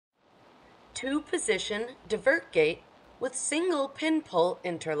two-position divert gate with single pin pull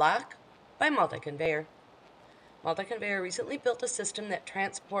interlock by Multi-Conveyor. Multi-Conveyor recently built a system that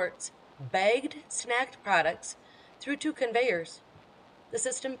transports bagged snacked products through two conveyors. The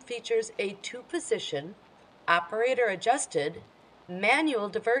system features a two-position, operator-adjusted, manual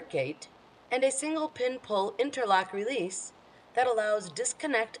divert gate and a single pin pull interlock release that allows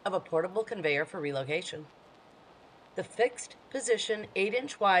disconnect of a portable conveyor for relocation. The fixed position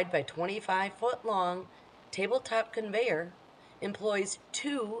 8-inch wide by 25-foot long tabletop conveyor employs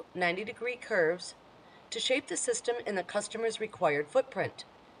two 90-degree curves to shape the system in the customer's required footprint,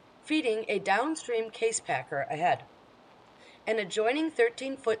 feeding a downstream case packer ahead. An adjoining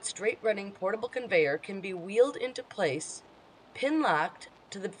 13-foot straight-running portable conveyor can be wheeled into place, pin-locked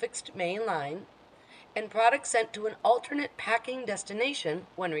to the fixed main line, and product sent to an alternate packing destination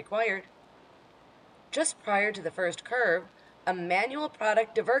when required. Just prior to the first curve, a manual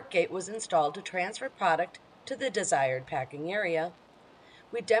product divert gate was installed to transfer product to the desired packing area.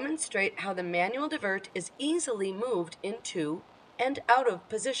 We demonstrate how the manual divert is easily moved into and out of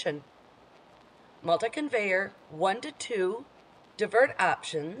position. Multi-conveyor 1 to 2 divert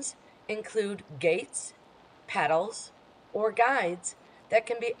options include gates, paddles, or guides that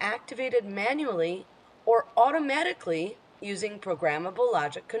can be activated manually or automatically using programmable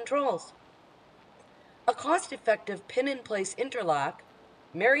logic controls. A cost-effective pin-in-place interlock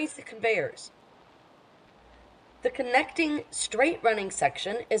marries the conveyors. The connecting straight-running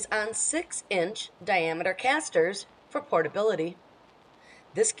section is on 6-inch diameter casters for portability.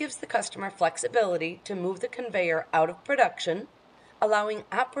 This gives the customer flexibility to move the conveyor out of production, allowing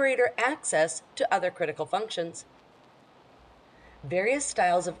operator access to other critical functions. Various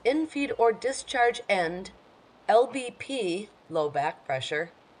styles of infeed or discharge end LBP, low back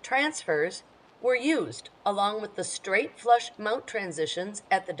pressure, transfers were used, along with the straight flush mount transitions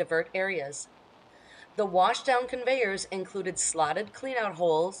at the divert areas. The washdown conveyors included slotted cleanout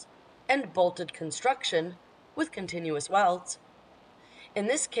holes and bolted construction with continuous welds. In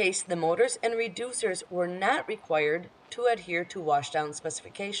this case, the motors and reducers were not required to adhere to washdown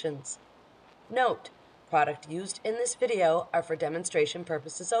specifications. Note, product used in this video are for demonstration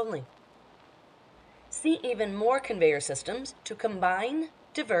purposes only. See even more conveyor systems to combine,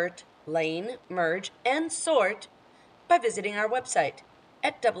 divert, lane, merge, and sort by visiting our website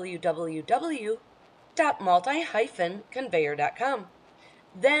at www.multi-conveyor.com.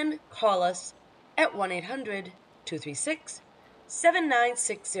 Then call us at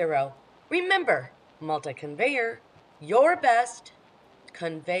 1-800-236-7960. Remember, Multi-Conveyor, your best,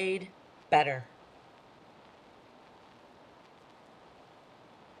 conveyed better.